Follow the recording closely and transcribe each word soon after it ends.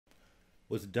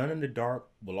What's done in the dark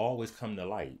will always come to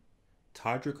light.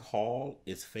 Todrick Hall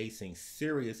is facing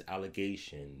serious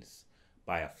allegations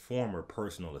by a former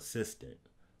personal assistant.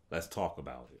 Let's talk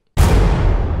about it.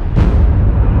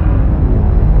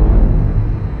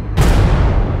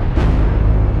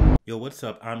 Yo, what's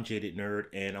up? I'm Jaded Nerd,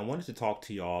 and I wanted to talk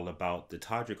to y'all about the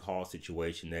Todrick Hall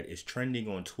situation that is trending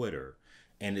on Twitter.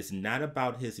 And it's not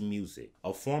about his music.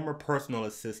 A former personal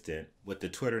assistant with the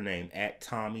Twitter name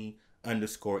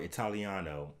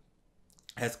 @Tommy_Italiano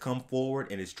has come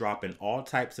forward and is dropping all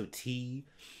types of tea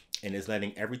and is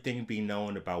letting everything be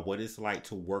known about what it's like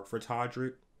to work for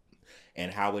Todrick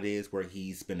and how it is where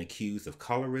he's been accused of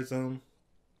colorism.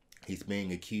 He's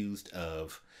being accused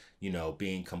of,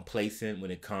 being complacent when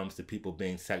it comes to people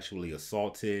being sexually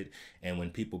assaulted, and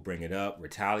when people bring it up,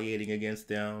 retaliating against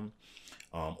them,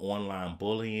 online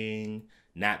bullying,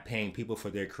 not paying people for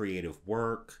their creative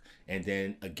work, and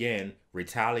then again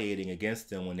retaliating against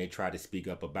them when they try to speak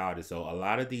up about it. So a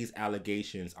lot of these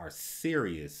allegations are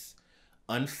serious,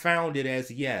 unfounded as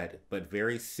yet, but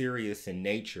very serious in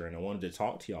nature, and I wanted to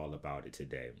talk to y'all about it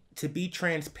today. To be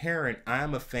transparent,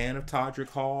 I'm a fan of Todrick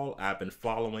Hall. I've been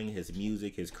following his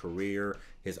music, his career,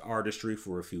 his artistry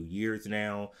for a few years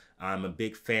now. I'm a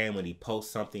big fan when he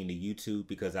posts something to YouTube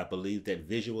because I believe that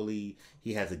visually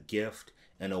he has a gift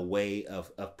and a way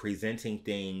of presenting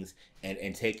things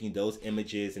and taking those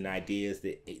images and ideas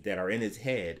that are in his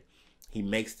head. He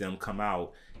makes them come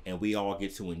out and we all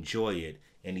get to enjoy it.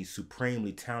 And he's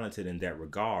supremely talented in that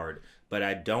regard. But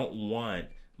I don't want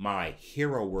my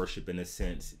hero worship, in a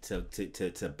sense,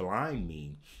 to blind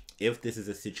me if this is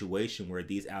a situation where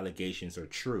these allegations are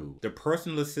true. The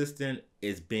personal assistant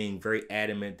is being very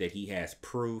adamant that he has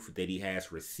proof, that he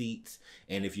has receipts.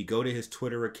 And if you go to his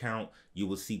Twitter account, you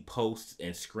will see posts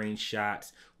and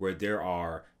screenshots where there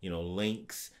are,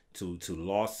 links to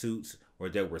lawsuits, or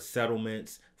there were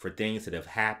settlements for things that have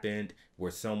happened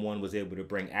where someone was able to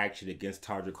bring action against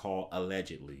Todrick Hall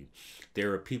allegedly.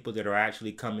 There are people that are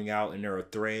actually coming out, and there are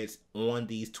threads on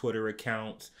these Twitter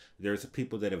accounts. There's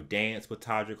people that have danced with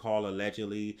Todrick Hall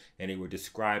allegedly, and they were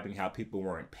describing how people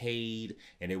weren't paid,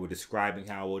 and they were describing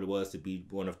how it was to be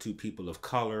one of two people of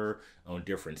color on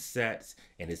different sets,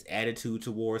 and his attitude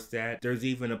towards that. There's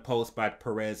even a post by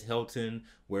Perez Hilton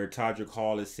where Todrick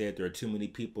Hall has said, there are too many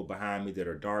people behind me that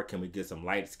are dark. Can we get some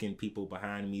light-skinned people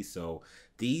behind me? So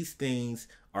these things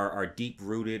are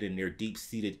deep-rooted, and they're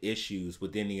deep-seated issues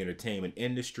within the entertainment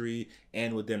industry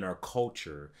and within our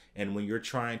culture. And when you're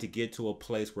trying to get to a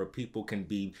place where people can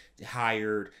be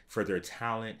hired for their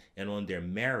talent and on their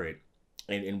merit,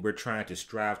 and we're trying to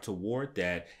strive toward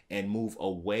that and move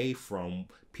away from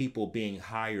people being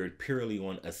hired purely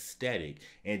on aesthetic,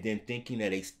 and then thinking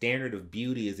that a standard of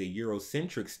beauty is a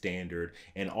Eurocentric standard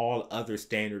and all other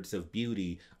standards of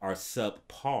beauty are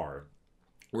subpar.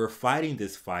 We're fighting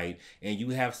this fight, and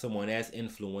you have someone as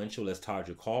influential as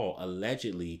Todrick Hall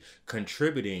allegedly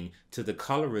contributing to the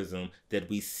colorism that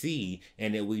we see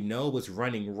and that we know is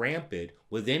running rampant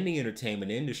within the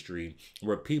entertainment industry,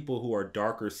 where people who are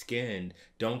darker skinned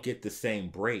don't get the same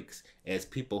breaks as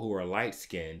people who are light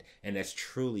skinned, and that's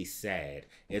truly sad.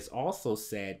 It's also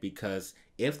sad because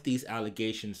if these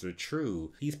allegations are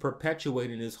true, he's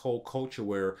perpetuating this whole culture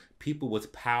where people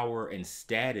with power and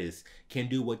status can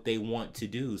do what they want to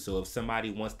do. So if somebody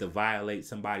wants to violate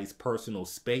somebody's personal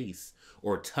space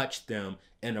or touch them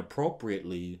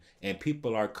inappropriately, and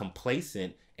people are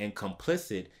complacent and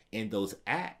complicit in those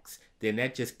acts, then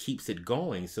that just keeps it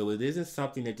going. So it isn't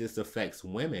something that just affects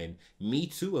women. Me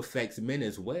Too affects men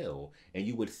as well. And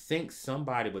you would think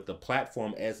somebody with a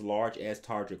platform as large as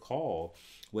Todrick Hall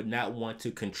would not want to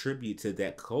contribute to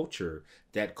that culture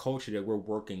that we're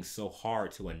working so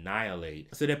hard to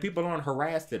annihilate, so that people aren't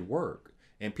harassed at work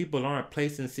and people aren't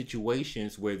placed in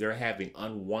situations where they're having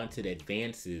unwanted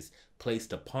advances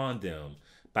placed upon them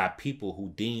by people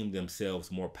who deem themselves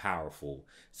more powerful.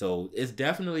 So it's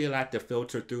definitely a lot to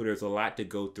filter through. There's a lot to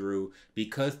go through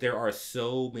because there are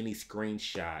so many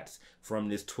screenshots from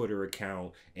this Twitter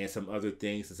account and some other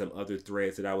things and some other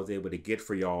threads that I was able to get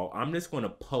for y'all. I'm just going to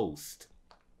post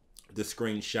the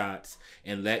screenshots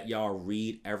and let y'all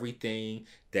read everything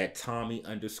that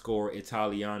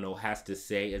Tommy_Italiano has to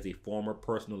say as a former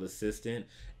personal assistant,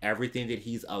 everything that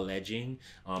he's alleging,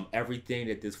 everything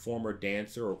that this former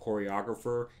dancer or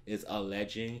choreographer is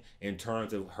alleging in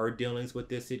terms of her dealings with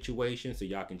this situation. So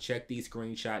y'all can check these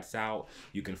screenshots out.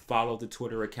 You can follow the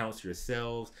Twitter accounts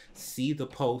yourselves, see the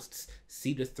posts,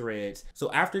 see the threads.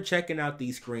 So after checking out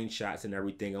these screenshots and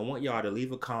everything, I want y'all to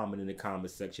leave a comment in the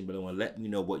comment section below and let me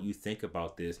know what you think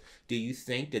about this. Do you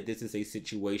think that this is a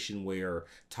situation where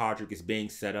Todrick is being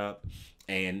set up,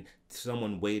 and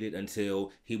someone waited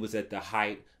until he was at the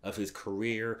height of his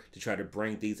career to try to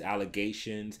bring these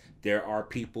allegations. There are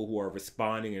people who are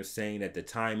responding and saying that the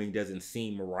timing doesn't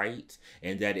seem right,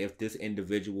 and that if this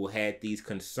individual had these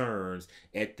concerns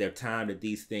at the time that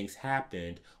these things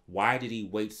happened, why did he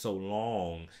wait so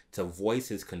long to voice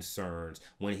his concerns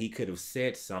when he could have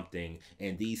said something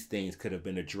and these things could have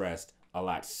been addressed a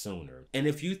lot sooner? And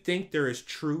if you think there is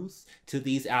truth to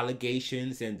these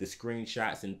allegations and the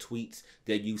screenshots and tweets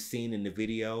that you've seen in the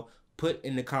video, put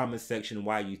in the comment section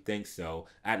why you think so.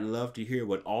 I'd love to hear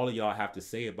what all of y'all have to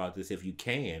say about this. If you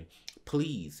can,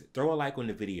 please throw a like on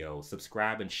the video,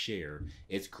 subscribe, and share.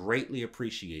 It's greatly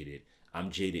appreciated. I'm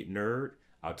Jaded Nerd.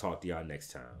 I'll talk to y'all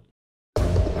next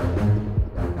time.